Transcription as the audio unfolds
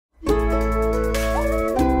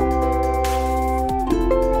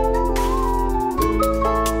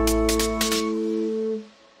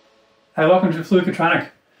Hi, welcome to Fluketronic.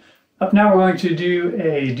 Up now we're going to do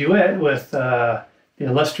a duet with the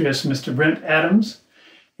illustrious Mr. Brent Adams.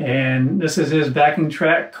 And this is his backing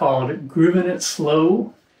track called Groovin It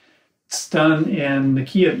Slow. It's done in the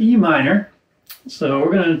key of E minor. So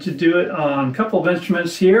we're going to do it on a couple of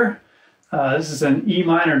instruments here. This is an E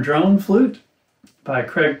minor drone flute by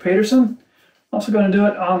Craig Peterson. Also going to do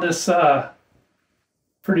it on this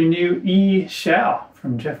pretty new E xiao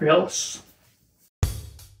from Jeffrey Ellis.